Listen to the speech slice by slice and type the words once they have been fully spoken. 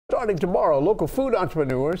starting tomorrow, local food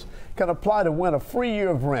entrepreneurs can apply to win a free year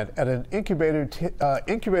of rent at an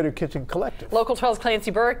Incubator Kitchen Collective. Local 12's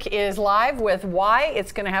Clancy Burke is live with why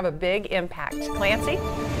it's going to have a big impact. Clancy?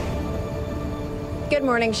 Good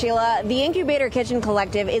morning, Sheila. The Incubator Kitchen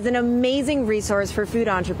Collective is an amazing resource for food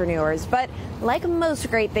entrepreneurs, but like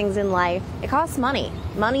most great things in life, it costs money.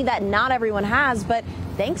 Money that not everyone has, but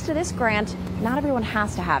thanks to this grant, not everyone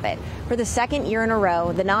has to have it. For the second year in a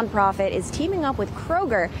row, the nonprofit is teaming up with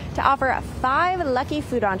Kroger to offer 5 lucky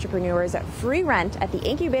food entrepreneurs free rent at the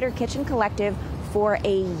Incubator Kitchen Collective for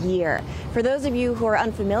a year. For those of you who are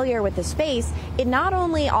unfamiliar with the space, it not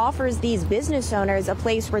only offers these business owners a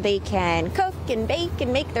place where they can cook and bake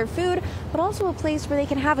and make their food, but also a place where they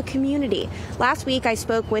can have a community. Last week, I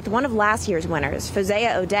spoke with one of last year's winners,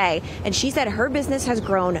 Fozea O'Day, and she said her business has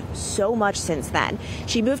grown so much since then.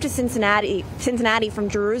 She moved to Cincinnati from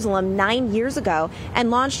Jerusalem 9 years ago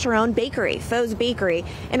and launched her own bakery, Fo's Bakery,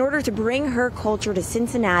 in order to bring her culture to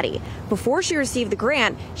Cincinnati. Before she received the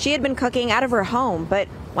grant, she had been cooking out of her home, but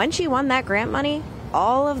when she won that grant money,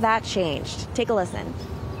 all of that changed. Take a listen.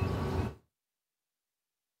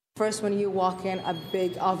 First, when you walk in a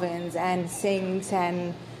big ovens and sinks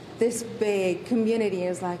and this big community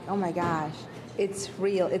is like, oh my gosh, it's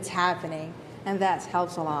real, it's happening, and that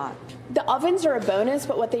helps a lot. The ovens are a bonus,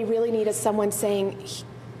 but what they really need is someone saying,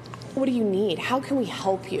 what do you need? How can we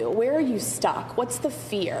help you? Where are you stuck? What's the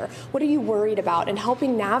fear? What are you worried about? And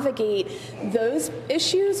helping navigate those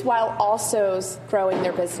issues while also growing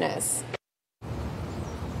their business.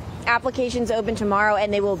 Applications open tomorrow,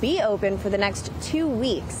 and they will be open for the next 2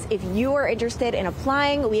 weeks. If you are interested in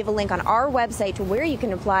applying, we have a link on our website to where you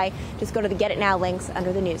can apply. Just go to the Get It Now links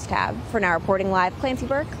under the News tab. For now, reporting live, Clancy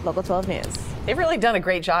Burke, Local 12 News. They've really done a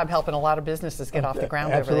great job helping a lot of businesses get off the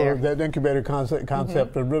ground over there. That incubator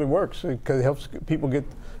concept really works because it helps people get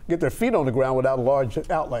their feet on the ground without a large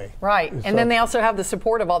outlay. Right, and then they also have the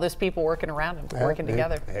support of all those people working around them, working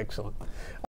together. Excellent.